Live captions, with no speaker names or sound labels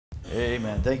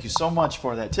Amen. Thank you so much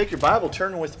for that. Take your Bible,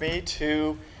 turn with me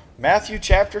to Matthew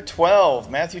chapter 12.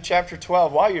 Matthew chapter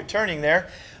 12. While you're turning there,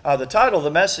 the title of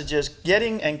the message is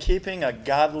Getting and Keeping a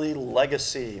Godly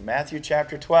Legacy. Matthew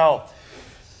chapter 12.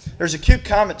 There's a cute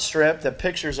comic strip that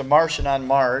pictures a Martian on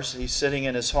Mars. He's sitting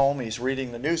in his home. He's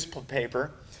reading the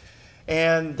newspaper.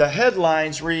 And the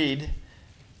headlines read,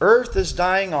 Earth is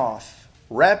dying off.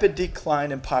 Rapid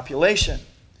decline in population.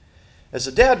 As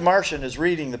the dad Martian is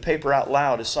reading the paper out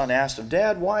loud, his son asked him,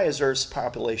 Dad, why is Earth's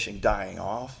population dying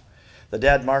off? The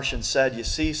dad Martian said, You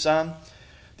see, son,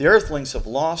 the Earthlings have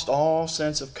lost all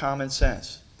sense of common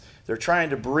sense. They're trying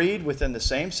to breed within the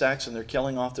same sex, and they're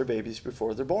killing off their babies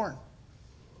before they're born.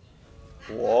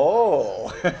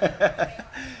 Whoa.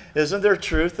 Isn't there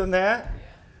truth in that?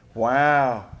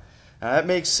 Wow. Now, that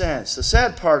makes sense. The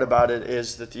sad part about it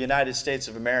is that the United States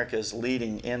of America is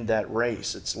leading in that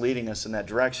race. It's leading us in that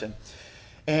direction.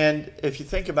 And if you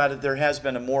think about it, there has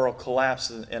been a moral collapse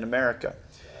in America.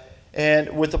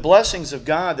 And with the blessings of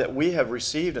God that we have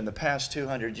received in the past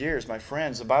 200 years, my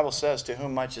friends, the Bible says, to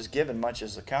whom much is given, much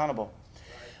is accountable.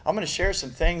 I'm going to share some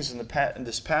things in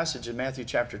this passage in Matthew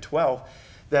chapter 12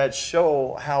 that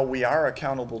show how we are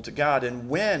accountable to God. And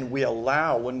when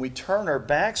we turn our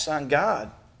backs on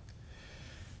God,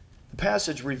 the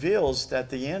passage reveals that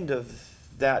the end of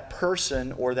that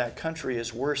person or that country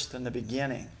is worse than the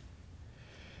beginning.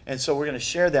 And so we're going to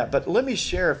share that. But let me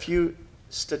share a few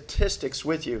statistics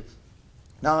with you.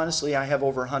 Now, honestly, I have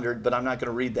over 100, but I'm not going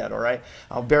to read that, all right?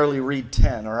 I'll barely read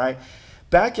 10, all right?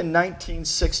 Back in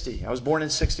 1960, I was born in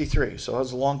 63, so that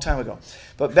was a long time ago.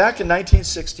 But back in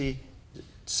 1960,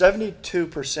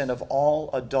 72% of all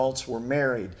adults were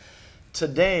married.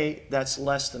 Today, that's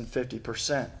less than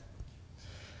 50%.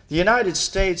 The United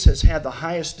States has had the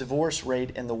highest divorce rate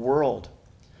in the world.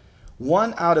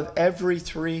 1 out of every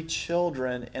 3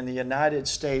 children in the United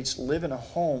States live in a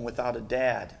home without a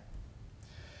dad.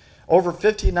 Over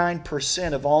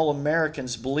 59% of all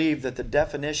Americans believe that the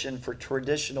definition for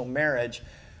traditional marriage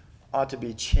ought to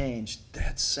be changed.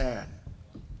 That's sad.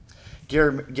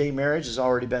 Gay marriage has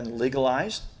already been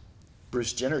legalized.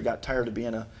 Bruce Jenner got tired of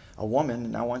being a woman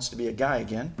and now wants to be a guy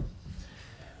again.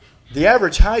 The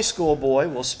average high school boy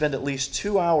will spend at least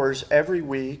 2 hours every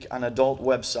week on adult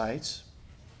websites.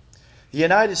 The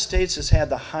United States has had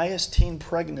the highest teen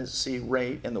pregnancy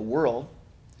rate in the world.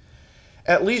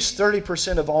 At least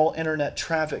 30% of all internet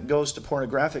traffic goes to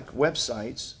pornographic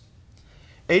websites.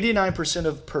 89%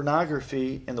 of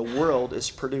pornography in the world is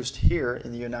produced here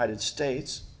in the United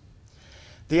States.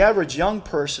 The average young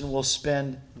person will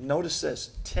spend, notice this,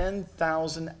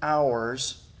 10,000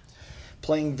 hours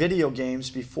playing video games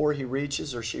before he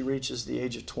reaches or she reaches the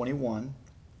age of 21.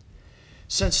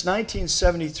 Since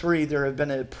 1973, there have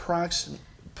been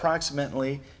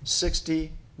approximately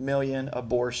 60 million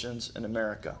abortions in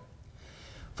America.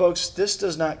 Folks, this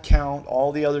does not count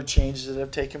all the other changes that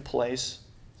have taken place,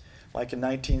 like in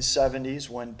 1970s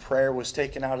when prayer was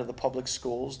taken out of the public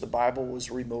schools, the Bible was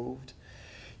removed.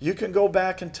 You can go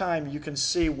back in time, you can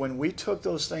see when we took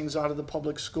those things out of the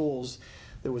public schools,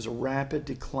 there was a rapid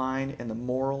decline in the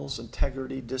morals,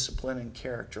 integrity, discipline, and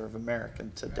character of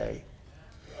Americans today.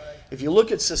 If you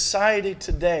look at society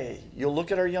today, you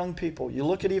look at our young people, you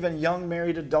look at even young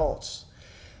married adults,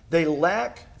 they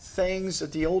lack things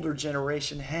that the older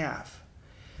generation have.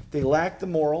 They lack the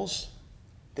morals,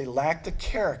 they lack the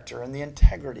character and the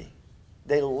integrity.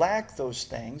 They lack those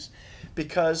things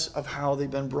because of how they've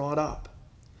been brought up.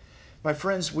 My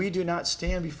friends, we do not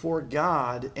stand before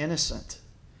God innocent.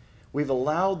 We've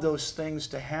allowed those things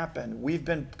to happen. We've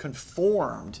been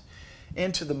conformed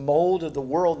into the mold of the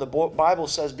world. The Bible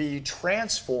says, be ye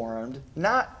transformed,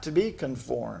 not to be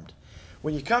conformed.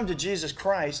 When you come to Jesus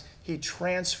Christ, He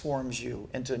transforms you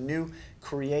into a new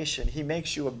creation. He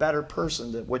makes you a better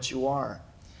person than what you are.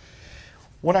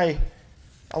 When I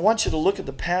want you to look at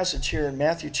the passage here in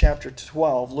Matthew chapter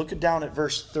 12. Look down at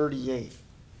verse 38.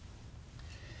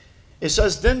 It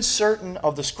says, Then certain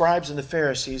of the scribes and the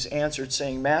Pharisees answered,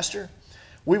 saying, Master,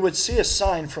 we would see a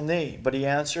sign from thee. But he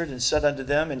answered and said unto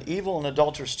them, An evil and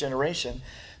adulterous generation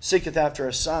seeketh after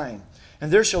a sign,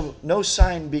 and there shall no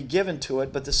sign be given to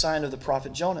it but the sign of the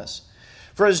prophet Jonas.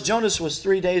 For as Jonas was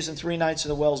 3 days and 3 nights in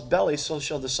the whale's belly, so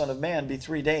shall the Son of Man be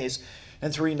 3 days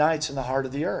and 3 nights in the heart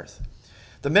of the earth.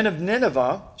 The men of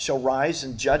Nineveh shall rise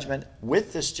in judgment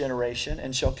with this generation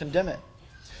and shall condemn it,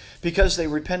 because they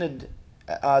repented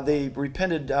at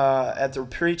the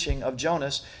preaching of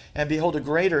Jonas, and behold, a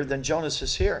greater than Jonas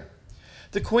is here.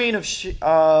 The queen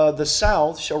of the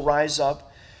south shall rise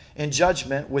up in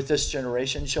judgment with this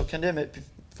generation, shall condemn it,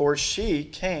 for she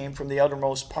came from the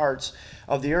uttermost parts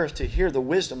of the earth to hear the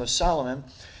wisdom of Solomon,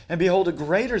 and behold, a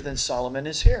greater than Solomon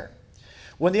is here.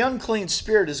 When the unclean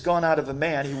spirit is gone out of a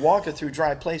man, he walketh through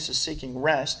dry places seeking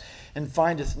rest, and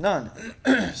findeth none.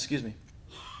 Excuse me.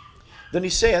 Then he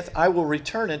saith, I will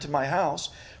return into my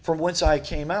house, from whence I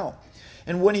came out.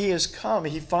 And when he is come,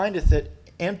 he findeth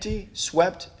it empty,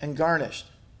 swept, and garnished.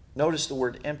 Notice the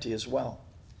word empty as well.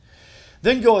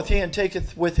 Then goeth he and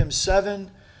taketh with him seven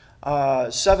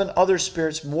other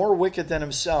spirits more wicked than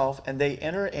himself, and they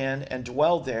enter in and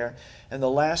dwell there, and the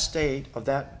last state of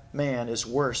that man is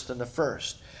worse than the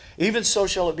first. Even so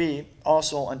shall it be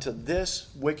also unto this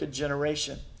wicked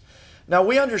generation. Now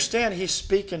we understand he's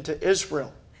speaking to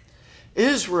Israel.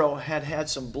 Israel had had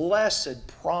some blessed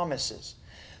promises.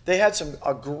 They had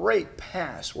a great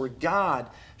past where God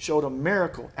showed them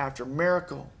miracle after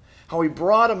miracle. How he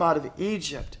brought them out of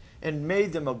Egypt and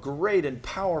made them a great and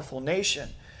powerful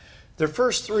nation. Their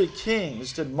first three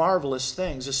kings did marvelous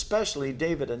things, especially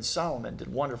David and Solomon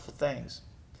did wonderful things.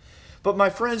 But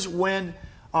my friends, when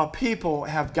people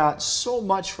have got so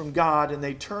much from God and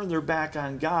they turn their back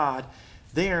on God,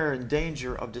 they are in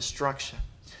danger of destruction.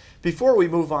 Before we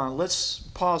move on, let's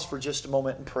pause for just a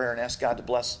moment in prayer and ask God to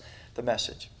bless the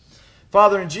message.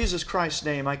 Father, in Jesus Christ's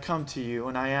name, I come to you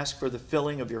and I ask for the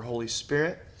filling of your Holy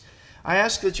Spirit. I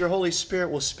ask that your Holy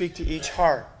Spirit will speak to each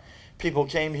heart. People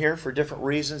came here for different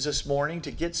reasons this morning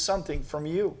to get something from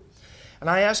you. And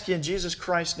I ask you in Jesus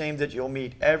Christ's name that you'll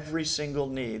meet every single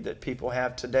need that people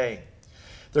have today.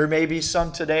 There may be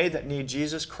some today that need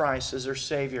Jesus Christ as their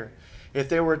Savior. If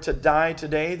they were to die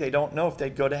today, they don't know if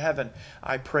they'd go to heaven.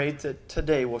 I pray that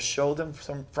today will show them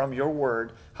from your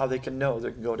word how they can know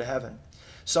they can go to heaven.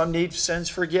 Some need sins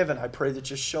forgiven. I pray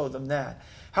that you show them that.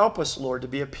 Help us, Lord, to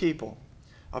be a people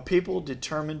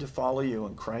determined to follow you.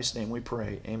 In Christ's name we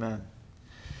pray. Amen.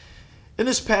 In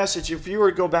this passage, if you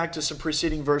were to go back to some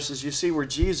preceding verses, you see where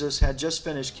Jesus had just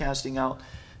finished casting out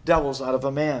devils out of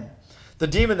a man. The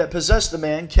demon that possessed the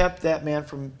man kept that man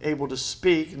from able to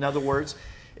speak. In other words,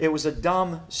 it was a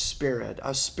dumb spirit,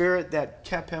 a spirit that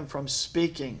kept him from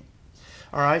speaking.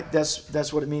 All right,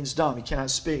 that's what it means, dumb. He cannot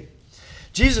speak.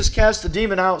 Jesus cast the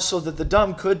demon out so that the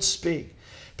dumb could speak.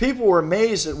 People were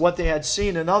amazed at what they had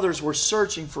seen, and others were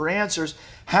searching for answers.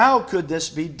 How could this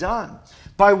be done?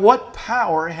 By what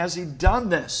power has he done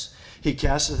this? He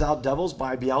casteth out devils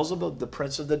by Beelzebub, the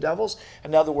prince of the devils.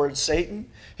 In other words, Satan.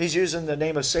 He's using the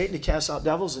name of Satan to cast out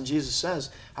devils, and Jesus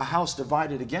says, a house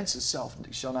divided against itself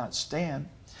shall not stand.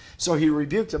 So he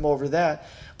rebuked them over that.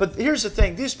 But here's the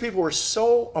thing. These people were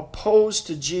so opposed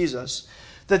to Jesus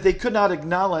that they could not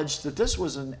acknowledge that this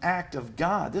was an act of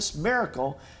God. This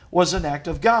miracle was an act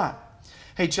of God.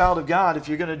 Hey, child of God, if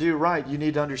you're going to do right, you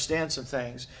need to understand some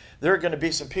things. There are going to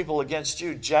be some people against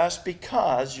you just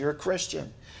because you're a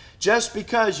Christian. Just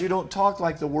because you don't talk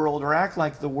like the world or act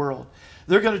like the world.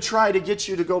 They're going to try to get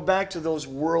you to go back to those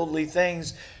worldly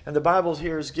things. And the Bible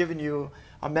here is giving you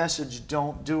a message,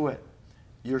 don't do it.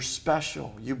 You're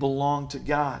special. You belong to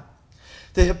God.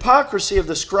 The hypocrisy of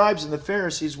the scribes and the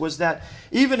Pharisees was that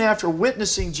even after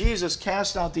witnessing Jesus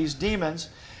cast out these demons,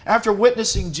 after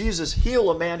witnessing Jesus heal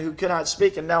a man who cannot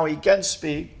speak and now he can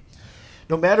speak,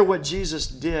 no matter what Jesus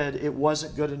did, it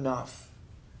wasn't good enough.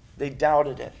 They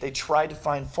doubted it. They tried to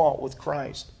find fault with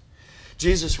Christ.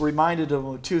 Jesus reminded them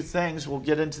of two things. We'll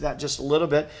get into that just a little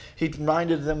bit. He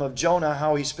reminded them of Jonah,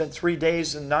 how he spent 3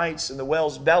 days and nights in the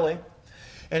whale's belly.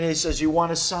 And he says, you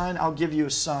want a sign? I'll give you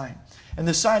a sign. And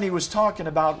the sign he was talking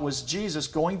about was Jesus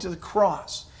going to the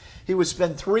cross. He would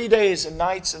spend 3 days and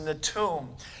nights in the tomb,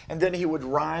 and then he would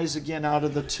rise again out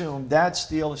of the tomb. That's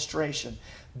the illustration.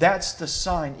 That's the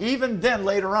sign. Even then,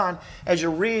 later on, as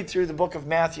you read through the book of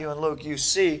Matthew and Luke, you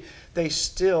see they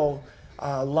still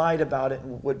lied about it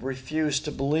and would refuse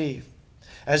to believe.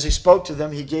 As he spoke to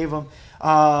them, he gave them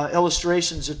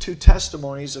illustrations of two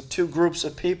testimonies of two groups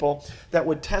of people that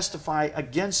would testify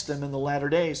against them in the latter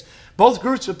days. Both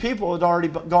groups of people had already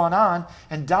gone on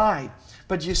and died.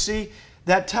 But you see,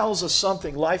 that tells us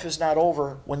something. Life is not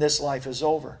over when this life is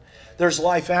over. There's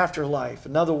life after life.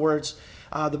 In other words,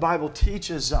 the Bible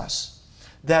teaches us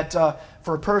that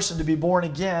for a person to be born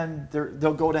again,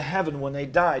 they'll go to heaven when they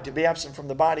die. To be absent from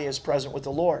the body is present with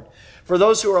the Lord. For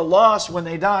those who are lost when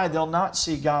they die, they'll not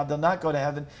see God. They'll not go to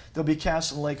heaven. They'll be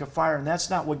cast in the lake of fire. And that's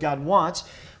not what God wants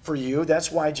for you.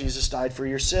 That's why Jesus died for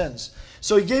your sins.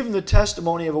 So he gave them the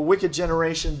testimony of a wicked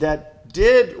generation that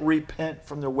did repent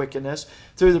from their wickedness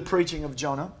through the preaching of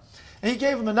Jonah. And he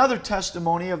gave them another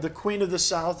testimony of the queen of the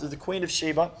south, or the queen of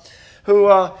Sheba,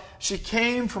 who she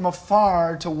came from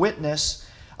afar to witness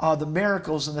the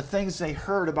miracles and the things they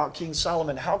heard about King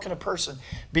Solomon. How can a person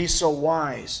be so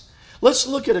wise? Let's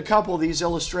look at a couple of these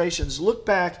illustrations. Look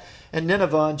back in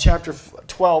Nineveh in chapter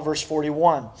 12, verse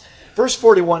 41. Verse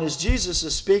 41, as Jesus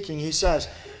is speaking, he says,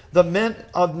 The men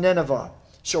of Nineveh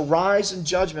shall rise in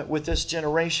judgment with this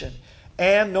generation,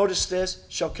 and, notice this,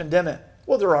 shall condemn it.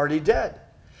 Well, they're already dead.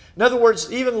 In other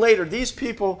words, even later, these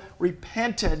people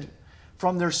repented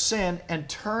from their sin and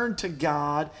turned to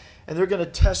God, and they're going to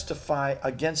testify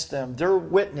against them. Their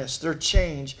witness, their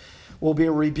change, will be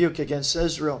a rebuke against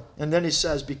Israel. And then he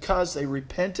says, because they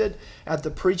repented at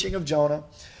the preaching of Jonah,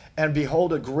 and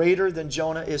behold, a greater than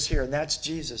Jonah is here. And that's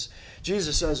Jesus.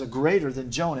 Jesus says, a greater than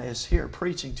Jonah is here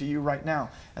preaching to you right now.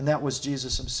 And that was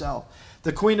Jesus himself.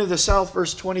 The queen of the south,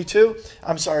 verse 42.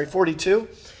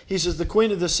 He says, the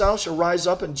queen of the south shall rise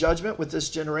up in judgment with this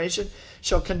generation,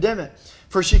 shall condemn it.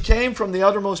 For she came from the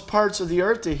uttermost parts of the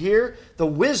earth to hear the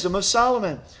wisdom of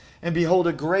Solomon. And behold,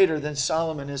 a greater than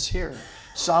Solomon is here.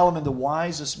 Solomon, the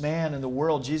wisest man in the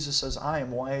world, Jesus says, I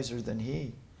am wiser than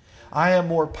he. I am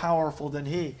more powerful than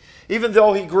he. Even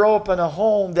though he grew up in a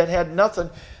home that had nothing,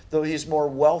 though he's more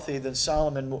wealthy than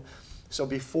Solomon. So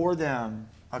before them,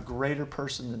 a greater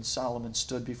person than Solomon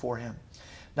stood before him.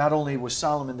 Not only was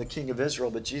Solomon the king of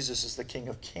Israel, but Jesus is the King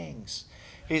of Kings.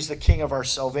 He's the King of our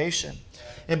salvation.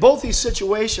 In both these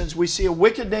situations, we see a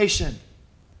wicked nation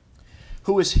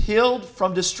who was healed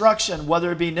from destruction, whether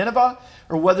it be Nineveh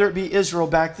or whether it be Israel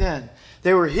back then.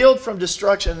 They were healed from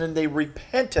destruction and they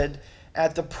repented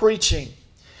at the preaching.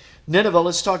 Nineveh,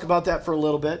 let's talk about that for a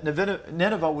little bit.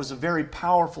 Nineveh was a very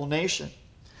powerful nation.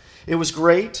 It was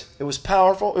great. It was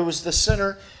powerful. It was the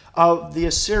center of the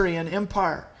Assyrian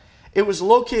Empire. It was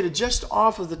located just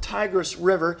off of the Tigris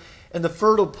River and the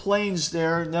fertile plains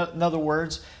there. In other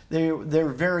words, they're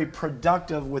very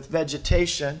productive with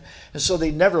vegetation, and so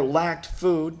they never lacked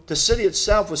food. The city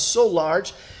itself was so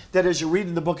large that as you read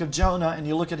in the book of Jonah and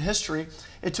you look at history,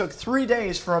 it took 3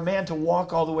 days for a man to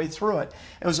walk all the way through it.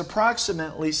 It was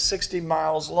approximately 60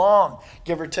 miles long,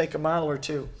 give or take a mile or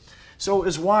two. So it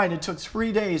was wide. It took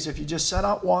 3 days. If you just set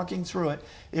out walking through it,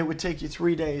 it would take you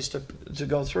 3 days to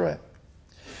go through it.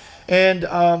 And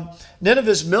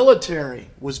Nineveh's military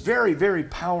was very, very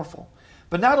powerful.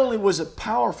 But not only was it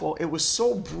powerful, it was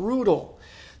so brutal.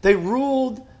 They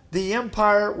ruled the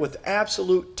empire with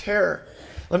absolute terror.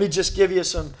 Let me just give you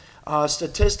some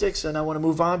statistics, and I want to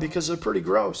move on because they're pretty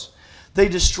gross. They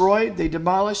destroyed, they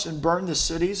demolished, and burned the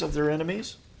cities of their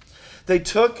enemies. They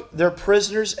took their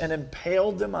prisoners and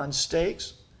impaled them on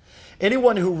stakes.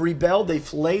 Anyone who rebelled, they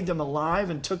flayed them alive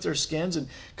and took their skins and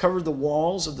covered the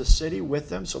walls of the city with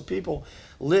them, so people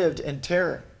lived in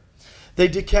terror. They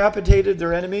decapitated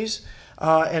their enemies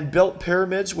and built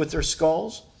pyramids with their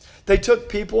skulls. They took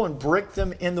people and bricked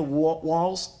them in the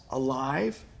walls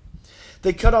alive.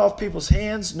 They cut off people's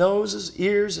hands, noses,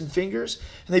 ears, and fingers,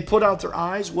 and they put out their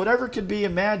eyes. Whatever could be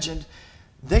imagined,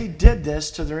 they did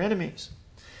this to their enemies.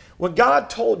 When God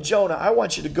told Jonah, I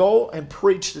want you to go and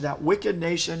preach to that wicked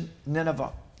nation,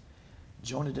 Nineveh,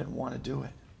 Jonah didn't want to do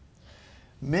it.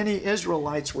 Many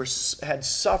Israelites had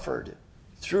suffered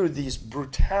through these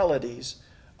brutalities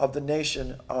of the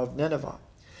nation of Nineveh.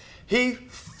 He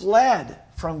fled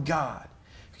from God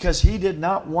because he did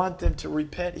not want them to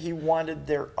repent. He wanted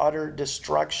their utter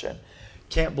destruction.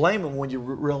 Can't blame him when you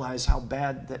realize how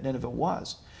bad that Nineveh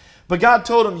was. But God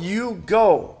told him, you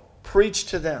go, preach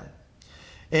to them,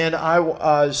 and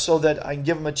so that I can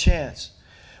give them a chance.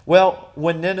 Well,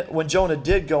 when Jonah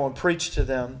did go and preach to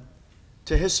them,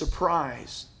 to his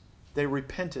surprise, they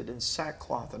repented in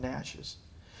sackcloth and ashes.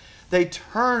 They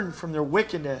turned from their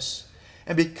wickedness,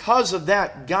 and because of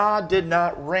that, God did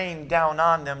not rain down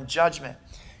on them judgment.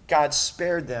 God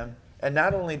spared them, and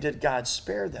not only did God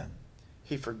spare them,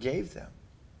 He forgave them.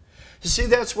 You see,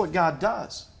 that's what God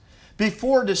does.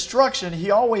 Before destruction,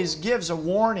 He always gives a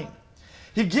warning.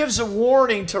 He gives a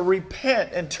warning to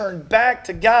repent and turn back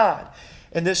to God.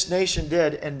 And this nation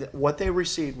did, and what they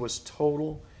received was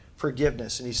total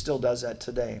forgiveness, and He still does that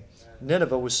today.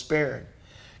 Nineveh was spared.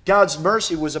 God's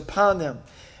mercy was upon them.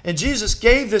 And Jesus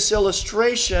gave this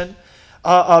illustration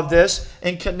of this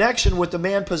in connection with the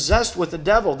man possessed with the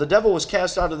devil. The devil was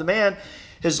cast out of the man.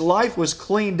 His life was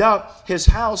cleaned up. His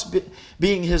house,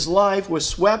 being his life, was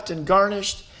swept and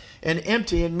garnished and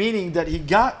empty, and meaning that he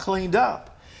got cleaned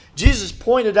up. Jesus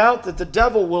pointed out that the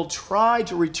devil will try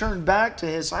to return back to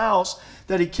his house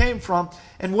that he came from,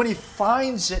 and when he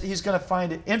finds it, he's going to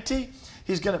find it empty.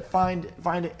 He's going to find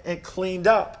it cleaned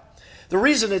up. The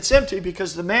reason it's empty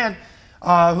because the man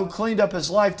who cleaned up his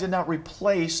life did not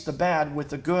replace the bad with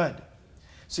the good.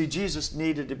 See, Jesus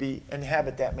needed to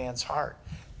inhabit that man's heart.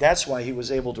 That's why he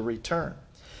was able to return.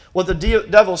 What the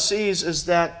devil sees is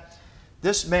that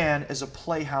this man is a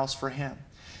playhouse for him.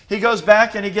 He goes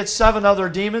back and he gets 7 other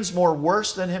demons more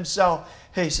worse than himself.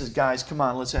 Hey, he says, guys, come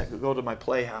on, let's go to my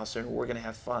playhouse and we're going to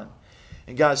have fun.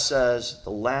 And God says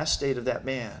the last state of that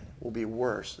man will be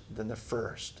worse than the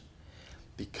first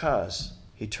because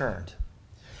he turned.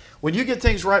 When you get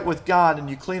things right with God and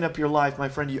you clean up your life, my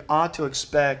friend, you ought to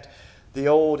expect the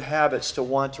old habits to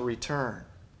want to return.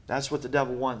 That's what the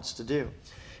devil wants to do.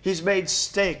 He's made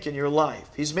stake in your life.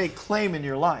 He's made claim in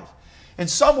your life. And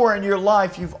somewhere in your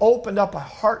life, you've opened up a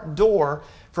heart door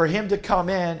for him to come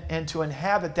in and to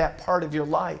inhabit that part of your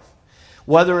life.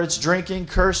 Whether it's drinking,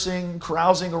 cursing,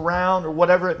 carousing around, or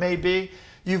whatever it may be,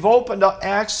 you've opened up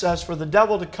access for the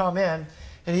devil to come in,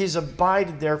 and he's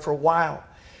abided there for a while.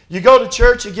 You go to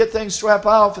church, you get things swept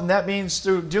off, and that means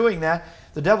through doing that,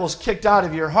 the devil's kicked out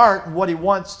of your heart, and what he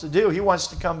wants to do, he wants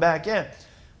to come back in.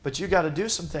 But you got to do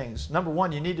some things. Number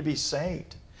one, you need to be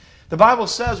saved. The Bible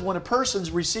says when a person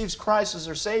receives Christ as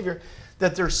their Savior,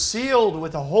 that they're sealed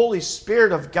with the Holy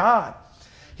Spirit of God.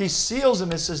 He seals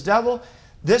them and says, devil,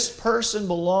 this person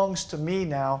belongs to me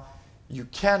now. You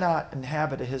cannot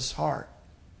inhabit his heart.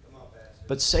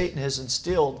 But Satan has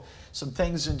instilled some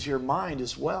things into your mind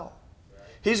as well.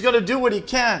 He's going to do what he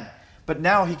can, but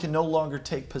now he can no longer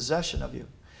take possession of you.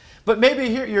 But maybe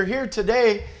you're here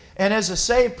today, and as a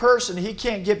saved person, he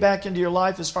can't get back into your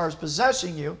life as far as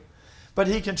possessing you, but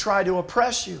he can try to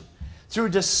oppress you through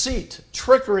deceit,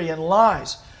 trickery, and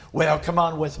lies. Well, come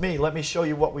on with me. Let me show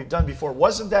you what we've done before.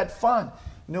 Wasn't that fun?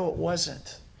 No, it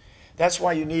wasn't. That's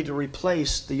why you need to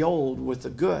replace the old with the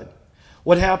good.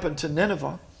 What happened to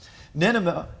Nineveh?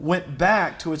 Nineveh went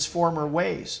back to its former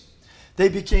ways. They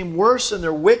became worse in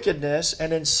their wickedness,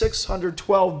 and in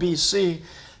 612 BC,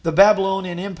 the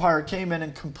Babylonian Empire came in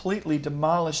and completely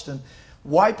demolished and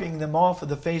wiping them off of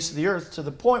the face of the earth to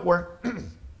the point where,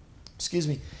 excuse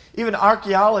me, even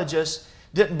archaeologists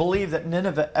didn't believe that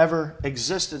Nineveh ever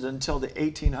existed until the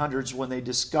 1800s when they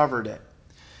discovered it.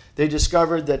 They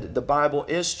discovered that the Bible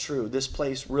is true. This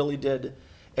place really did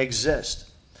exist.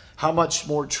 How much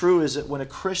more true is it when a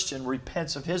Christian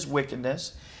repents of his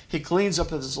wickedness, he cleans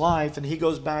up his life, and he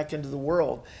goes back into the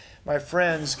world? My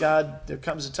friends, there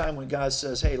comes a time when God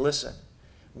says, hey, listen,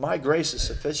 my grace is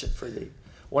sufficient for thee.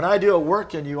 When I do a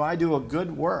work in you, I do a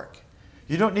good work.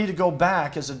 You don't need to go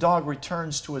back as a dog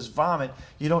returns to his vomit.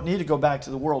 You don't need to go back to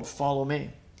the world. Follow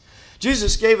me.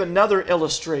 Jesus gave another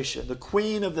illustration, the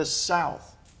Queen of the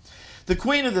South. The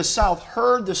Queen of the South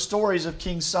heard the stories of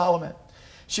King Solomon.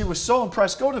 She was so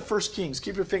impressed. Go to 1 Kings.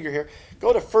 Keep your finger here.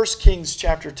 Go to 1 Kings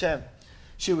chapter 10.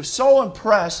 She was so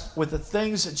impressed with the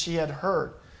things that she had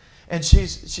heard. And she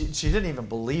didn't even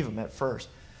believe him at first.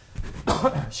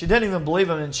 She didn't even believe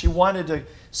him, and she wanted to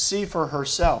see for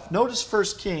herself. Notice 1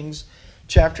 Kings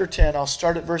chapter 10. I'll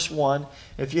start at verse 1.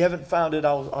 If you haven't found it,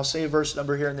 I'll say a verse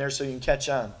number here and there so you can catch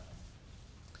on.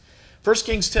 1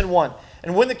 Kings 10:1.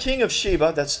 And when the king of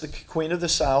Sheba, that's the queen of the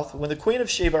south, when the queen of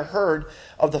Sheba heard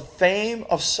of the fame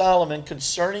of Solomon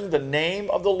concerning the name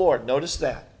of the Lord, notice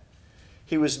that.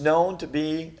 He was known to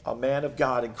be a man of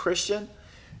God. And Christian,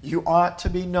 you ought to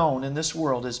be known in this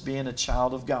world as being a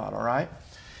child of God, all right?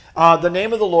 The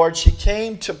name of the Lord, she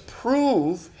came to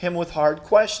prove him with hard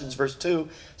questions. Verse 2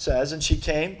 says, and she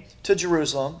came to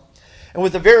Jerusalem, and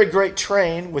with a very great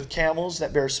train, with camels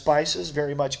that bear spices,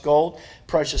 very much gold,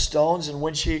 precious stones. And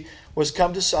when she was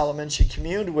come to Solomon, she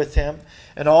communed with him,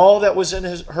 and all that was in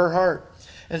her heart.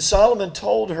 And Solomon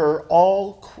told her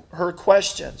all her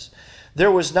questions.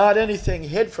 There was not anything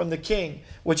hid from the king,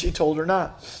 which he told her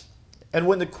not. And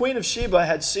when the queen of Sheba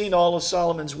had seen all of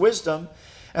Solomon's wisdom,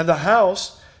 and the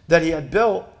house that he had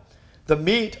built, the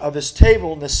meat of his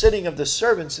table, and the sitting of the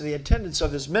servants, and the attendance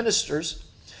of his ministers,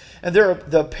 and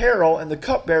the apparel, and the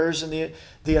cupbearers, and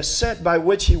the ascent by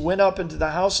which he went up into the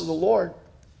house of the Lord,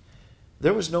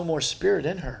 there was no more spirit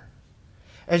in her.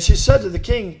 And she said to the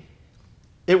king,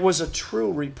 it was a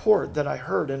true report that I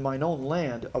heard in mine own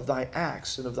land of thy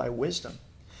acts and of thy wisdom.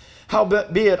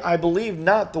 Howbeit I believed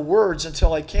not the words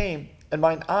until I came, and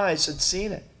mine eyes had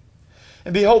seen it.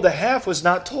 And behold, the half was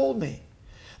not told me.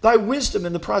 Thy wisdom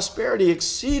and the prosperity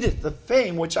exceedeth the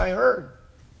fame which I heard.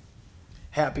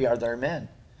 Happy are thy men.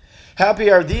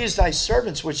 Happy are these thy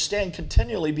servants which stand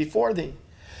continually before thee,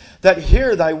 that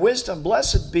hear thy wisdom.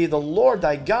 Blessed be the Lord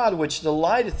thy God, which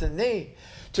delighteth in thee,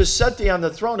 to set thee on the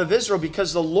throne of Israel,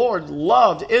 because the Lord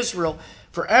loved Israel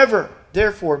forever.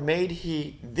 Therefore made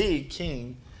he thee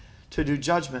king to do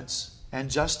judgments and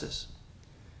justice.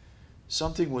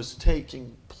 Something was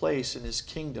taking place in his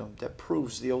kingdom that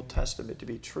proves the Old Testament to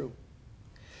be true.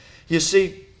 You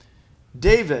see,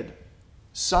 David,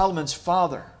 Solomon's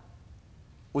father,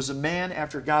 was a man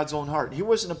after God's own heart. He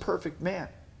wasn't a perfect man.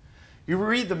 You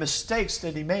read the mistakes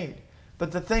that he made,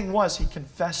 but the thing was, he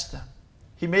confessed them.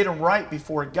 He made them right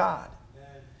before God.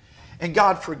 And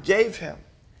God forgave him.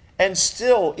 And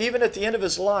still, even at the end of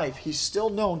his life, he's still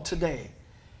known today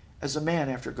as a man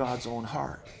after God's own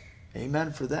heart.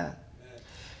 Amen for that.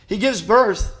 He gives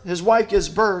birth, his wife gives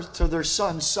birth to their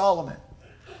son Solomon.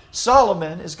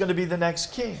 Solomon is going to be the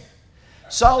next king.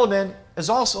 Solomon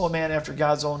is also a man after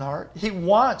God's own heart. He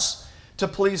wants to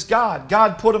please God.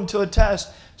 God put him to a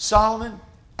test. Solomon,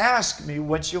 ask me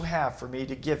what you have for me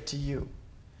to give to you.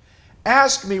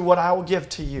 Ask me what I will give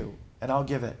to you, and I'll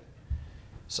give it.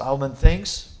 Solomon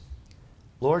thinks,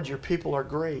 Lord, your people are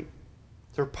great.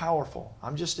 They're powerful.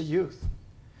 I'm just a youth.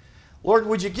 Lord,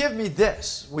 would you give me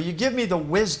this? Will you give me the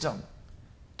wisdom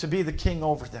to be the king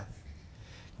over them?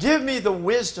 Give me the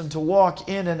wisdom to walk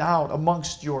in and out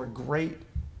amongst your great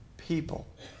people,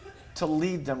 to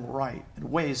lead them right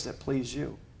in ways that please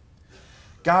you.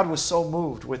 God was so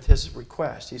moved with his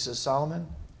request. He says, Solomon,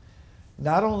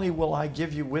 not only will I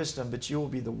give you wisdom, but you will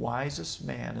be the wisest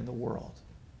man in the world.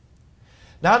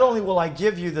 Not only will I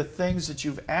give you the things that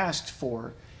you've asked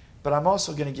for, but I'm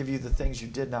also going to give you the things you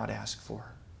did not ask for.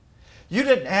 You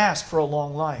didn't ask for a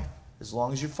long life. As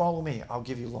long as you follow me, I'll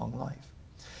give you long life.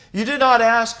 You did not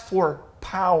ask for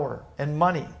power and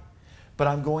money, but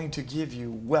I'm going to give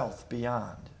you wealth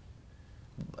beyond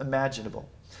imaginable.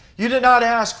 You did not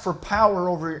ask for power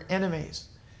over your enemies,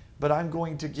 but I'm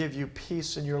going to give you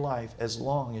peace in your life as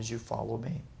long as you follow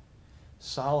me.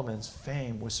 Solomon's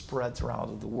fame was spread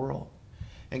throughout the world,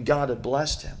 and God had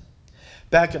blessed him.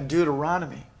 Back in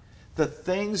Deuteronomy, the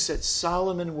things that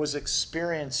Solomon was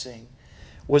experiencing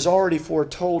was already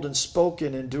foretold and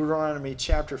spoken in Deuteronomy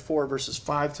chapter 4, verses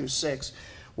 5 through 6,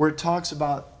 where it talks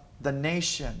about the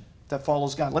nation that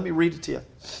follows God. Let me read it to you.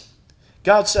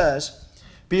 God says,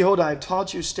 Behold, I have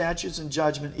taught you statutes and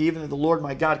judgment, even as the Lord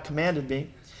my God commanded me,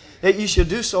 that ye should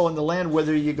do so in the land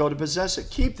whither ye go to possess it.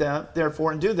 Keep them,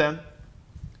 therefore, and do them,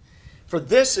 for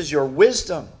this is your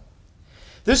wisdom.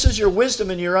 This is your wisdom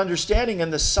and your understanding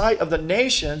in the sight of the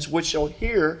nations, which shall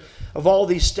hear of all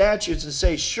these statutes and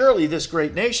say, Surely this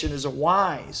great nation is a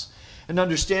wise and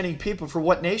understanding people. For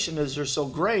what nation is there so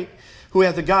great, who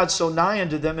hath a God so nigh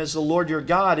unto them as the Lord your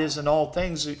God is in all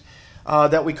things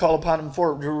that we call upon him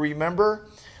for? Do you remember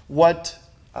what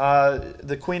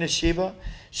the Queen of Sheba,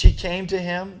 she came to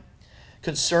him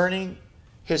concerning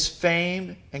his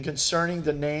fame and concerning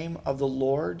the name of the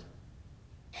Lord?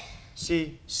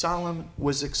 See, Solomon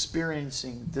was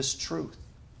experiencing this truth.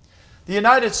 The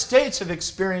United States have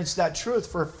experienced that truth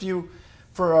for a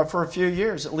few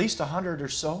years, at least 100 or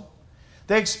so.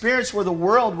 They experienced where the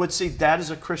world would see that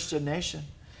is a Christian nation.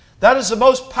 That is the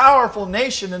most powerful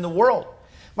nation in the world.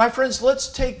 My friends,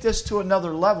 let's take this to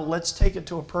another level. Let's take it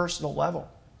to a personal level.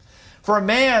 For a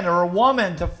man or a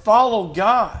woman to follow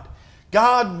God,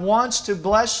 God wants to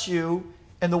bless you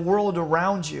and the world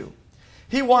around you.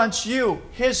 He wants you,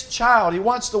 his child. He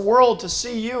wants the world to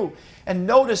see you and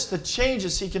notice the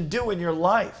changes he can do in your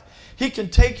life. He can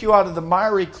take you out of the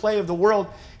miry clay of the world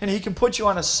and he can put you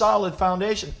on a solid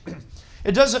foundation.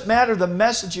 It doesn't matter the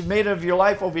message you've made of your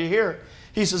life over here.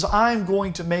 He says, I'm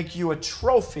going to make you a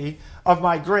trophy of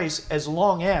my grace as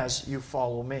long as you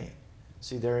follow me.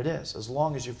 See, there it is, as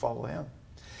long as you follow him.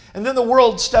 And then the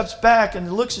world steps back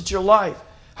and looks at your life.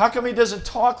 How come he doesn't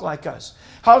talk like us?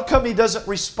 How come he doesn't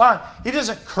respond? He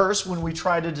doesn't curse when we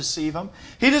try to deceive him.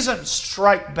 He doesn't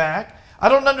strike back. I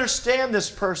don't understand this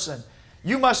person.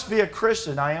 You must be a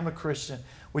Christian. I am a Christian.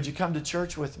 Would you come to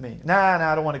church with me? Nah,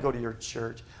 I don't want to go to your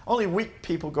church. Only weak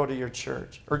people go to your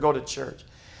church or go to church.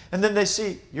 And then they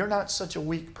see, you're not such a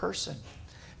weak person.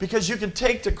 Because you can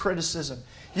take the criticism.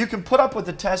 You can put up with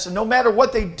the test. And no matter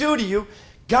what they do to you,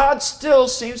 God still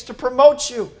seems to promote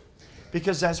you.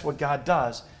 Because that's what God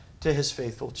does to his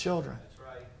faithful children.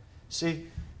 See,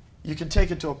 you can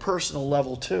take it to a personal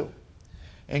level too.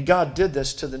 And God did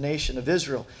this to the nation of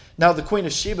Israel. Now the Queen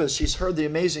of Sheba, she's heard the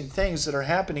amazing things that are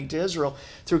happening to Israel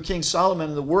through King Solomon,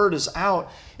 and the word is out.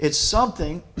 It's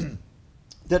something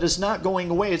that is not going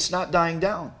away. It's not dying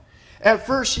down. At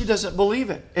first, she doesn't believe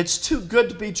it. It's too good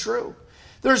to be true.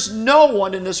 There's no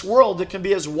one in this world that can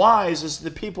be as wise as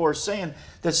the people are saying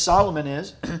that Solomon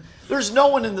is. There's no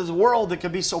one in the world that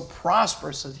can be so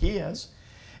prosperous as he is.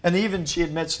 And even she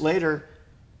admits later,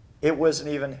 it wasn't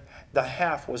even, the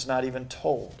half was not even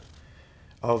told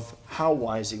of how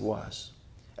wise he was.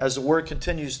 As the word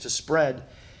continues to spread,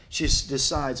 she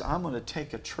decides, I'm going to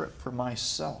take a trip for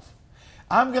myself.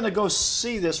 I'm going to go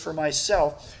see this for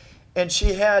myself. And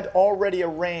she had already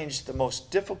arranged the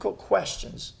most difficult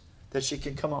questions that she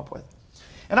could come up with.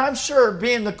 And I'm sure,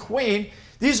 being the queen,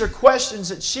 these are questions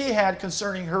that she had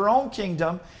concerning her own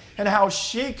kingdom and how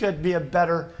she could be a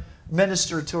better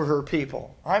minister to her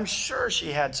people. I'm sure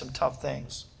she had some tough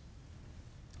things.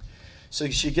 So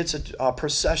she gets a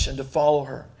procession to follow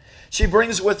her. She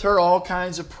brings with her all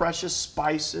kinds of precious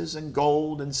spices and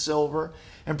gold and silver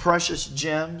and precious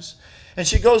gems. And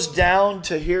she goes down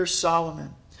to hear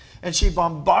Solomon. And she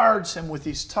bombards him with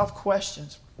these tough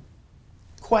questions.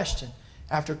 Question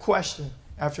after question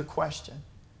after question.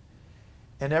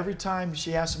 And every time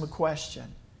she asks him a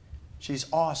question, she's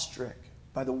awestruck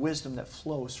by the wisdom that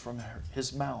flows from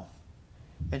his mouth.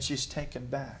 And she's taken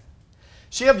back.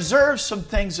 She observes some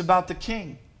things about the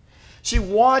king. She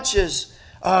watches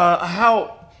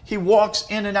how he walks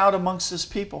in and out amongst his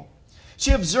people.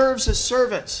 She observes his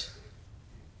servants.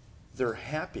 They're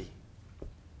happy.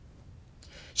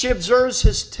 She observes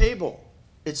his table.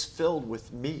 It's filled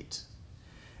with meat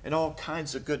and all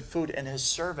kinds of good food. And his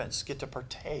servants get to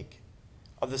partake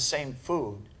of the same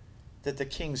food that the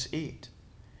kings eat.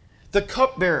 The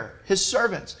cupbearer, his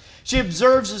servants. She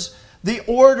observes the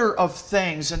order of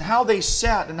things and how they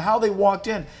sat and how they walked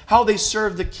in, how they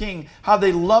served the king, how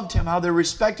they loved him, how they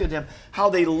respected him, how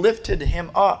they lifted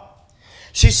him up.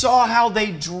 She saw how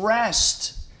they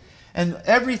dressed, and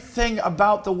everything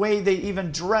about the way they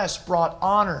even dressed brought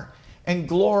honor and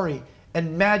glory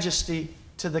and majesty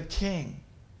to the king.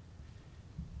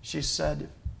 She said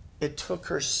it took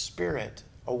her spirit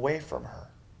away from her.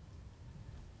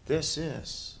 This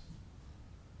is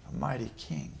a mighty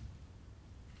king.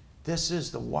 This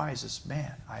is the wisest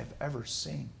man I've ever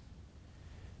seen.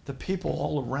 The people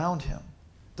all around him,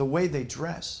 the way they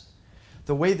dress,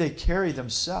 the way they carry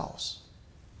themselves.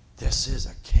 This is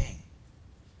a king.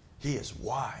 He is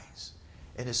wise.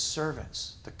 And his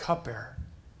servants, the cupbearer,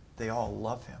 they all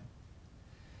love him.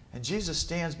 And Jesus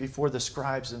stands before the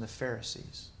scribes and the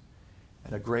Pharisees.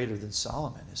 And a greater than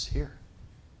Solomon is here.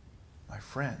 My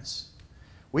friends,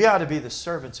 we ought to be the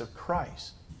servants of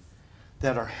Christ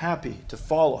that are happy to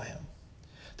follow him.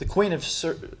 The Queen of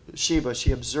Sheba,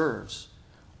 she observes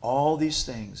all these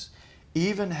things,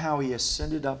 even how he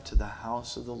ascended up to the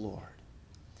house of the Lord.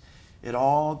 It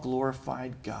all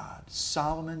glorified God.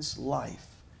 Solomon's life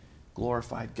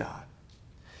glorified God.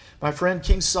 My friend,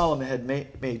 King Solomon had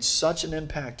made such an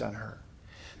impact on her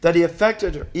that he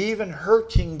affected even her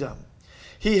kingdom.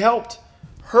 He helped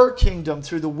her kingdom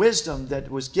through the wisdom that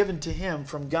was given to him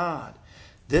from God.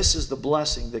 This is the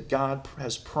blessing that God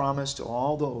has promised to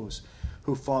all those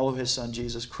who follow his Son,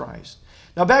 Jesus Christ.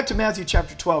 Now back to Matthew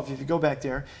chapter 12, if you go back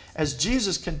there, as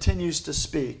Jesus continues to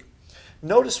speak,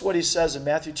 notice what he says in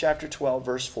Matthew chapter 12,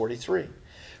 verse 43.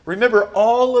 Remember,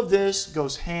 all of this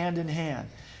goes hand in hand.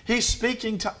 He's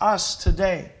speaking to us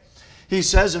today. He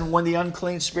says, and when the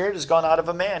unclean spirit is gone out of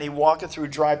a man, he walketh through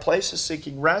dry places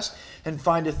seeking rest, and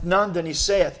findeth none. Then he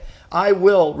saith, I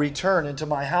will return into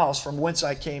my house from whence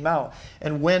I came out.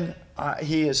 And when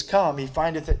he is come, he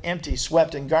findeth it empty,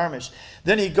 swept, and garnished.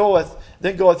 Then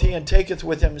goeth he and taketh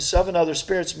with him 7 other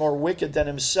spirits more wicked than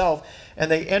himself,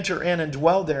 and they enter in and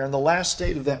dwell there. And the last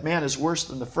state of that man is worse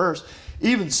than the first.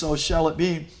 Even so shall it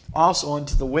be also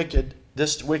unto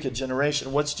this wicked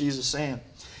generation. What's Jesus saying?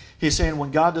 He's saying when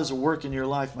God does a work in your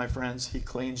life, my friends, he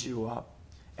cleans you up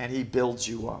and he builds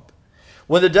you up.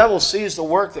 When the devil sees the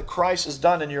work that Christ has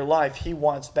done in your life, he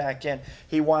wants back in.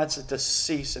 He wants it to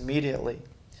cease immediately.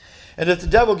 And if the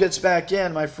devil gets back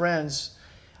in, my friends,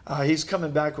 he's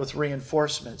coming back with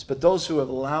reinforcements. But those who have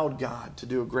allowed God to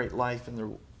do a great life in their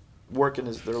work in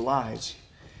their lives,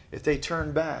 if they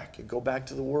turn back and go back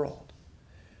to the world,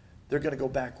 they're going to go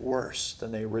back worse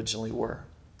than they originally were.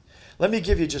 Let me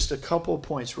give you just a couple of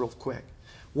points real quick.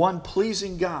 One,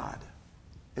 pleasing God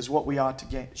is what we ought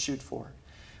to shoot for.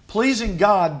 Pleasing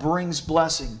God brings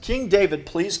blessing. King David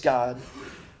pleased God,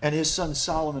 and his son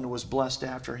Solomon was blessed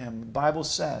after him. The Bible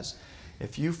says,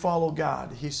 if you follow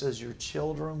God, he says your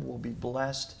children will be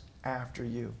blessed after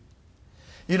you.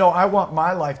 You know, I want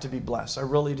my life to be blessed. I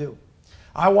really do.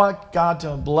 I want God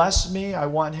to bless me. I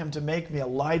want him to make me a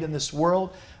light in this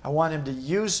world. I want him to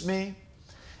use me.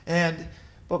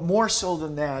 But more so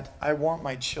than that, I want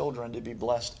my children to be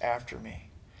blessed after me.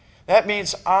 That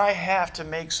means I have to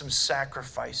make some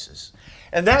sacrifices.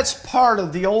 And that's part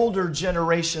of the older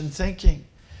generation thinking.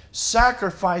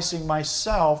 Sacrificing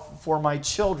myself for my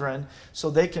children so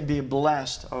they can be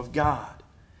blessed of God.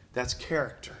 That's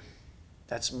character.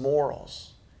 That's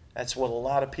morals. That's what a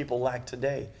lot of people lack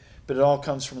today. But it all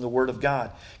comes from the Word of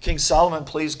God. King Solomon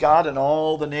pleased God, and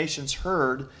all the nations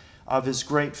heard of his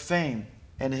great fame.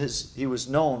 And he was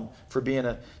known for being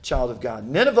a child of God.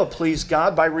 Nineveh pleased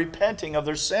God by repenting of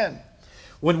their sin.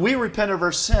 When we repent of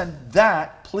our sin,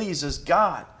 that pleases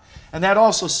God. And that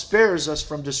also spares us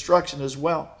from destruction as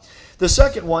well. The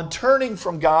second one, turning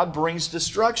from God brings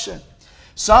destruction.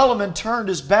 Solomon turned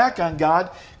his back on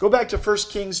God. Go back to 1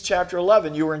 Kings chapter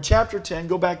 11. You were in chapter 10.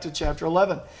 Go back to chapter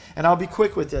 11. And I'll be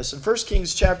quick with this. In 1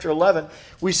 Kings chapter 11,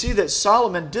 we see that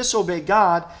Solomon disobeyed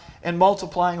God and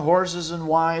multiplying horses and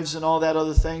wives and all that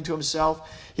other thing to himself.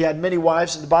 He had many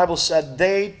wives, and the Bible said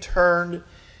they turned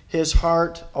his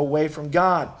heart away from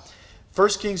God. 1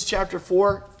 Kings chapter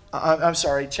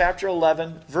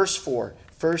 11, verse 4.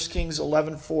 1 Kings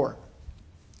 11:4.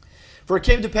 For it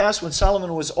came to pass when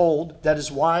Solomon was old that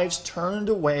his wives turned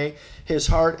away his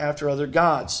heart after other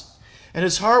gods. And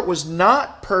his heart was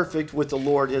not perfect with the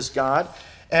Lord his God,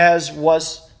 as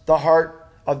was the heart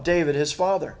of David his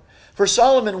father. For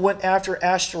Solomon went after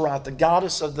Ashtaroth, the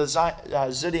goddess of the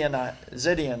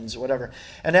Zidonians, whatever,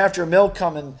 and after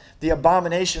Milcom and the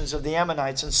abominations of the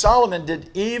Ammonites. And Solomon did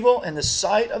evil in the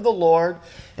sight of the Lord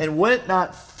and went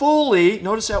not fully,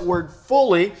 notice that word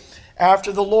fully,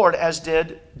 after the Lord, as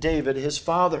did David his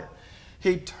father.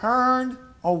 He turned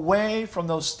away from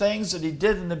those things that he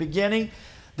did in the beginning,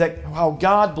 that how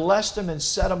God blessed him and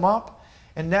set him up.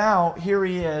 And now here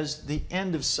he is. The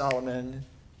end of Solomon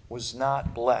was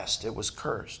not blessed. It was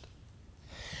cursed.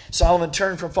 Solomon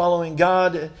turned from following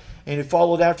God, and he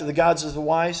followed after the gods of the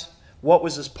wise. What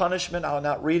was his punishment? I'll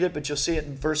not read it, but you'll see it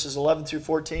in verses 11 through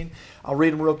 14. I'll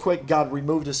read them real quick. God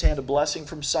removed his hand of blessing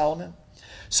from Solomon.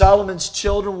 Solomon's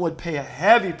children would pay a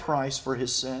heavy price for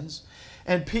his sins,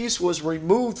 and peace was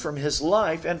removed from his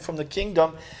life and from the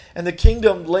kingdom. And the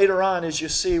kingdom later on, as you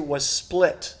see, was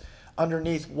split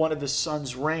underneath one of his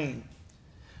sons' reign.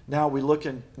 Now we look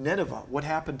in Nineveh. What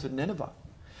happened to Nineveh?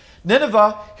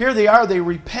 Nineveh, here they are, they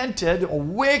repented, a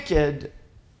wicked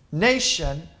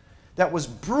nation that was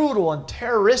brutal and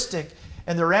terroristic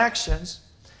in their actions,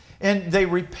 and they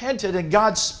repented and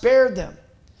God spared them.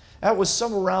 That was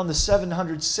somewhere around the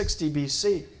 760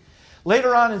 BC.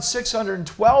 Later on in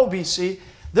 612 BC,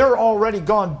 they're already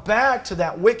gone back to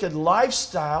that wicked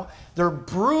lifestyle. They're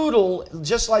brutal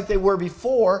just like they were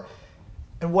before.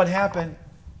 And what happened?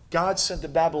 God sent the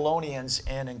Babylonians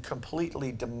in and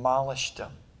completely demolished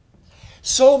them.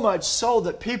 So much so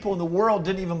that people in the world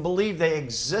didn't even believe they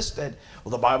existed.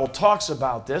 Well, the Bible talks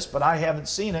about this, but I haven't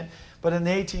seen it. But in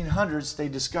the 1800s, they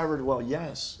discovered, well,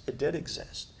 yes, it did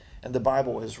exist. And the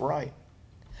Bible is right.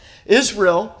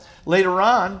 Israel, later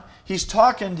on, he's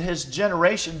talking to his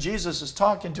generation. Jesus is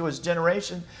talking to his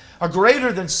generation. A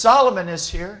greater than Solomon is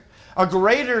here. A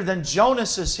greater than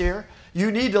Jonas is here.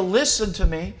 You need to listen to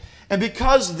me. And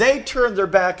because they turned their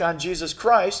back on Jesus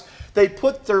Christ, they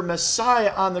put their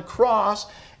Messiah on the cross.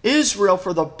 Israel,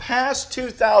 for the past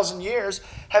 2,000 years,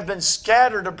 have been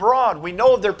scattered abroad. We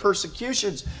know of their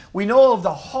persecutions. We know of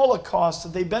the Holocaust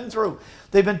that they've been through.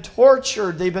 They've been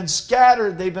tortured. They've been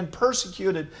scattered. They've been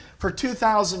persecuted for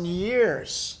 2,000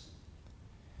 years.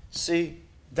 See,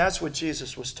 that's what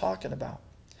Jesus was talking about.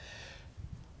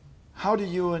 How do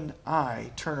you and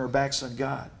I turn our backs on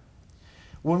God?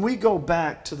 When we go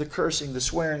back to the cursing, the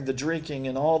swearing, the drinking,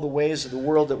 and all the ways of the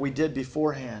world that we did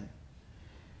beforehand,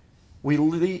 we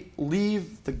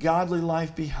leave the godly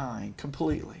life behind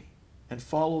completely and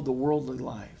follow the worldly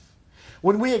life.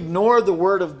 When we ignore the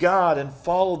Word of God and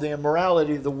follow the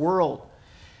immorality of the world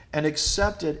and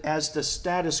accept it as the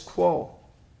status quo,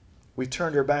 we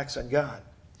turned our backs on God.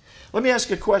 Let me ask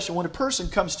you a question. When a person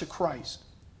comes to Christ,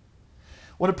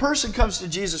 when a person comes to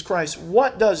Jesus Christ,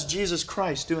 what does Jesus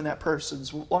Christ do in that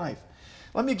person's life?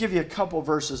 Let me give you a couple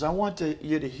verses. I want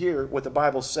you to hear what the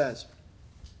Bible says.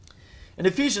 In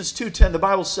Ephesians 2:10, the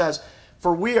Bible says,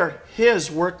 "For we are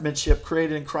His workmanship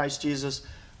created in Christ Jesus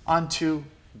unto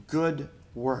good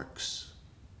works."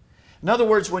 In other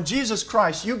words, when Jesus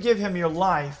Christ, you give Him your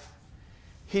life,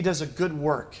 He does a good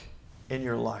work in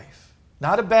your life.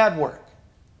 Not a bad work,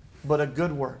 but a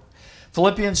good work.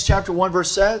 Philippians chapter 1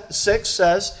 verse 6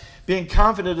 says, "Being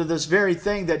confident of this very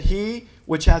thing, that He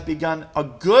which hath begun a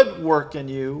good work in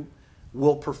you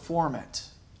will perform it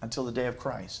until the day of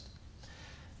Christ."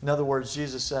 In other words,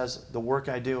 Jesus says, the work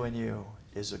I do in you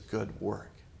is a good work.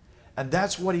 And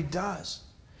that's what He does.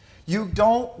 You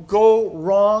don't go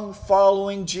wrong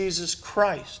following Jesus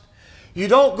Christ. You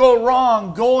don't go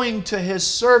wrong going to His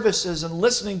services and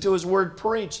listening to His Word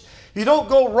preached. You don't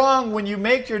go wrong when you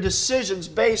make your decisions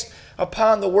based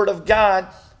upon the Word of God,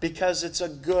 because it's a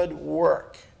good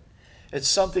work. It's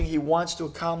something He wants to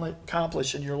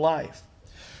accomplish in your life.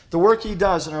 The work He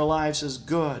does in our lives is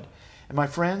good. And my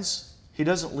friends, He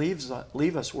doesn't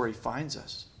leave us where He finds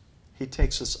us. He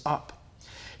takes us up.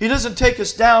 He doesn't take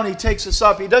us down. He takes us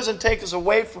up. He doesn't take us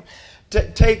away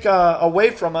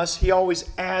from us. He always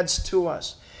adds to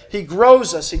us. He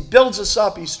grows us. He builds us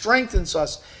up. He strengthens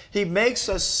us. He makes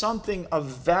us something of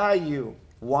value.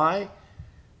 Why?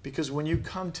 Because when you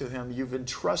come to Him, you've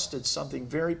entrusted something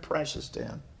very precious to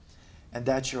Him. And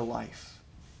that's your life.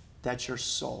 That's your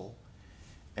soul.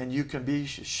 And you can be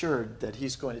assured that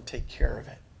He's going to take care of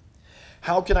it.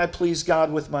 How can I please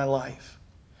God with my life?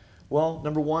 Well,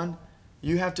 number one,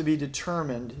 you have to be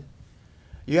determined.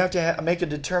 You have to make a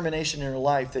determination in your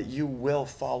life that you will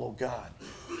follow God.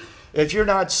 If you're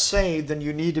not saved, then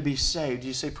you need to be saved.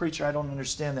 You say, preacher, I don't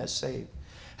understand that saved.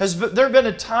 Has there been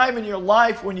a time in your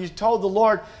life when you told the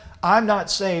Lord, I'm not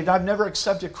saved. I've never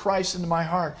accepted Christ into my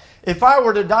heart. If I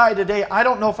were to die today, I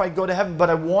don't know if I'd go to heaven, but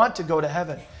I want to go to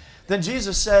heaven. Then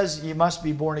Jesus says, you must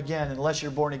be born again. Unless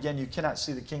you're born again, you cannot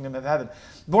see the kingdom of heaven.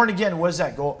 Born again, what is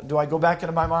that? Do I go back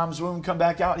into my mom's womb and come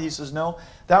back out? He says, no.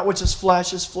 That which is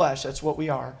flesh is flesh. That's what we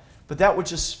are. But that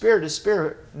which is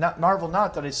spirit. Not, marvel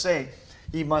not that I say,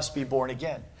 ye must be born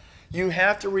again. You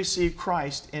have to receive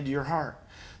Christ into your heart.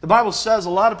 The Bible says a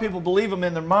lot of people believe Him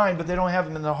in their mind, but they don't have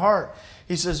Him in their heart.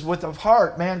 He says, with the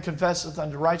heart, man confesseth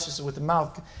unto righteousness, with the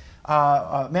mouth,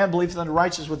 man believeth unto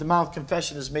righteousness, with the mouth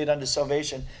confession is made unto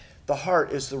salvation. The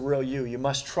heart is the real you. You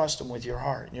must trust Him with your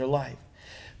heart and your life.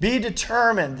 Be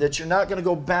determined that you're not going to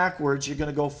go backwards, you're going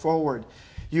to go forward.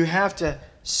 You have to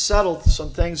settle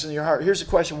some things in your heart. Here's a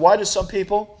question. Why do some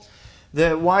people,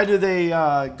 why do they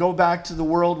go back to the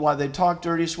world, why they talk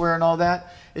dirty, swear and all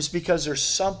that? It's because there's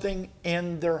something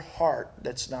in their heart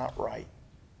that's not right.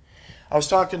 I was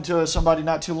talking to somebody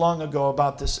not too long ago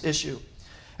about this issue.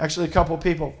 Actually, a couple of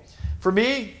people. For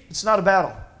me, it's not a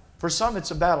battle. For some,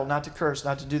 it's a battle not to curse,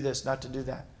 not to do this, not to do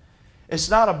that. It's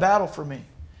not a battle for me.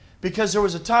 Because there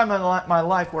was a time in my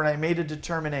life where I made a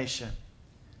determination.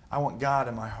 I want God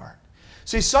in my heart.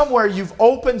 See, somewhere you've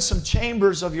opened some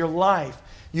chambers of your life.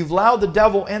 You've allowed the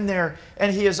devil in there,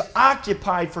 and he is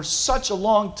occupied for such a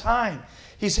long time.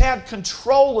 He's had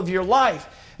control of your life.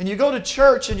 And you go to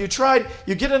church and you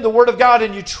get in the Word of God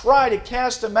and you try to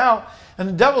cast him out. And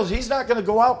the devil, he's not going to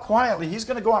go out quietly. He's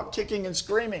going to go out kicking and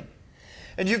screaming.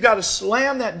 And you've got to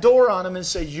slam that door on him and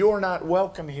say, you're not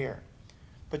welcome here.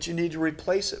 But you need to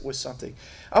replace it with something.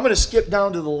 I'm going to skip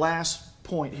down to the last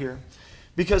point here,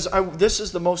 because this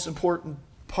is the most important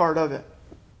part of it.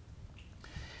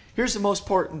 Here's the most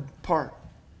important part.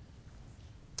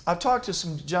 I've talked to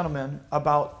some gentlemen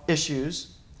about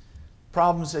issues,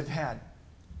 problems they've had.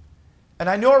 And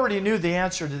I already knew the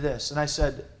answer to this. And I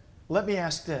said, let me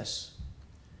ask this.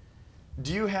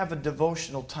 Do you have a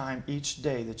devotional time each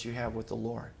day that you have with the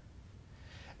Lord?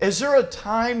 Is there a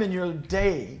time in your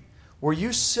day where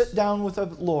you sit down with the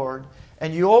Lord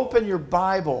and you open your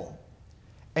Bible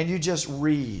and you just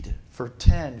read for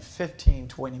 10, 15,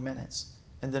 20 minutes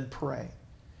and then pray?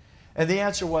 And the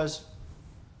answer was,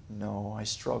 no, I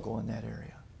struggle in that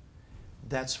area.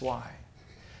 That's why.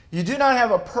 You do not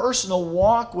have a personal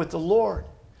walk with the Lord.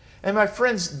 And my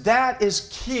friends, that is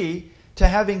key to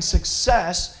having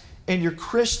success in your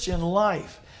Christian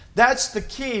life. That's the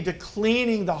key to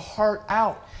cleaning the heart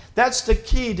out. That's the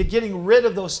key to getting rid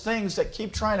of those things that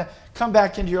keep trying to come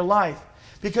back into your life.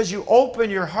 Because you open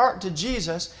your heart to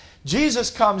Jesus. Jesus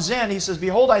comes in. He says,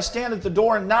 behold, I stand at the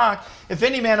door and knock. If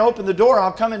any man open the door,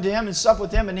 I'll come into him and sup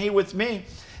with him and he with me.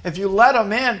 If you let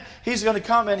him in, he's going to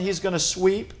come in. He's going to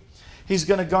sweep. He's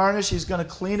going to garnish. He's going to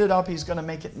clean it up. He's going to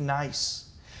make it nice.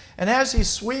 And as he's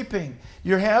sweeping,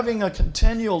 you're having a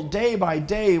continual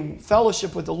day-by-day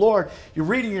fellowship with the Lord. You're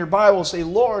reading your Bible, say,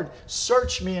 Lord,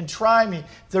 search me and try me.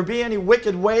 If there be any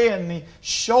wicked way in me,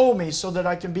 show me so that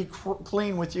I can be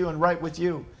clean with you and right with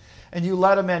you. And you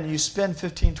let him in. You spend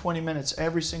 15, 20 minutes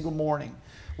every single morning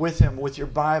with him, with your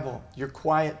Bible, your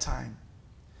quiet time.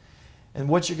 And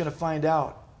what you're going to find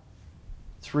out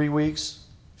 3 weeks,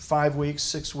 5 weeks,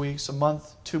 6 weeks, a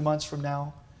month, 2 months from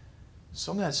now,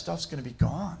 some of that stuff's going to be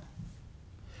gone.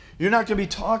 You're not going to be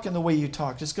talking the way you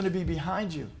talked. It's going to be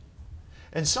behind you.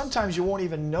 And sometimes you won't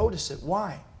even notice it.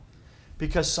 Why?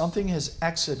 Because something has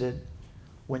exited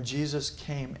when Jesus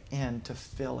came in to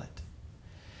fill it.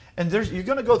 And you're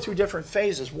going to go through different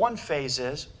phases. One phase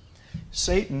is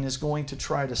Satan is going to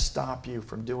try to stop you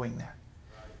from doing that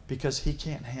because he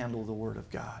can't handle the Word of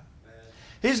God.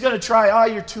 He's going to try,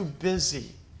 you're too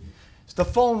busy. The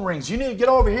phone rings. You need to get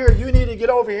over here. You need to get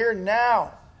over here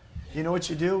now. You know what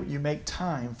you do? You make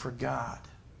time for God.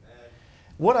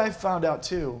 What I've found out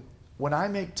too, when I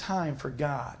make time for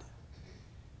God,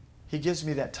 He gives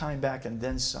me that time back and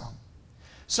then some.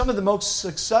 Some of the most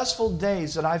successful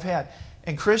days that I've had,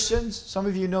 and Christians, some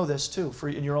of you know this too,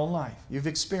 in your own life. You've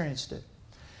experienced it.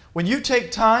 When you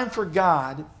take time for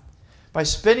God, by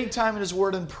spending time in His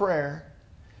Word and prayer,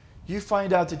 you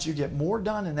find out that you get more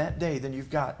done in that day than you've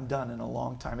gotten done in a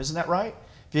long time. Isn't that right?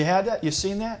 Have you had that? You've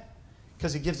seen that?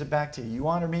 Because He gives it back to you. You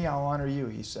honor me, I'll honor you,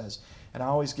 He says. And I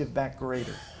always give back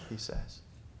greater. he says.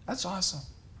 That's awesome.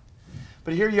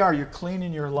 But here you are, you're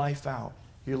cleaning your life out.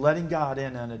 You're letting God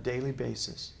in on a daily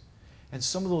basis. And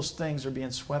some of those things are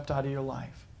being swept out of your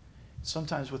life,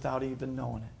 sometimes without even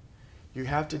knowing it. You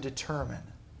have to determine,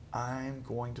 I'm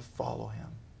going to follow him.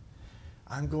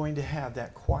 I'm going to have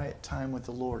that quiet time with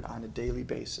the Lord on a daily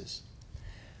basis.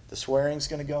 The swearing's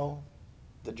going to go.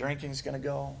 The drinking's going to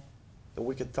go. The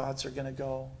wicked thoughts are going to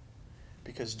go.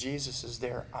 Because Jesus is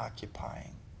there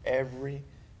occupying every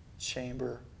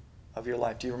chamber of your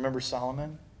life. Do you remember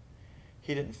Solomon?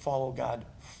 He didn't follow God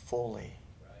fully.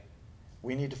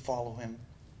 We need to follow him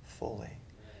fully.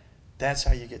 That's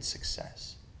how you get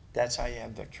success. That's how you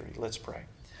have victory. Let's pray.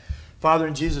 Father,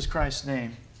 in Jesus Christ's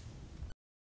name,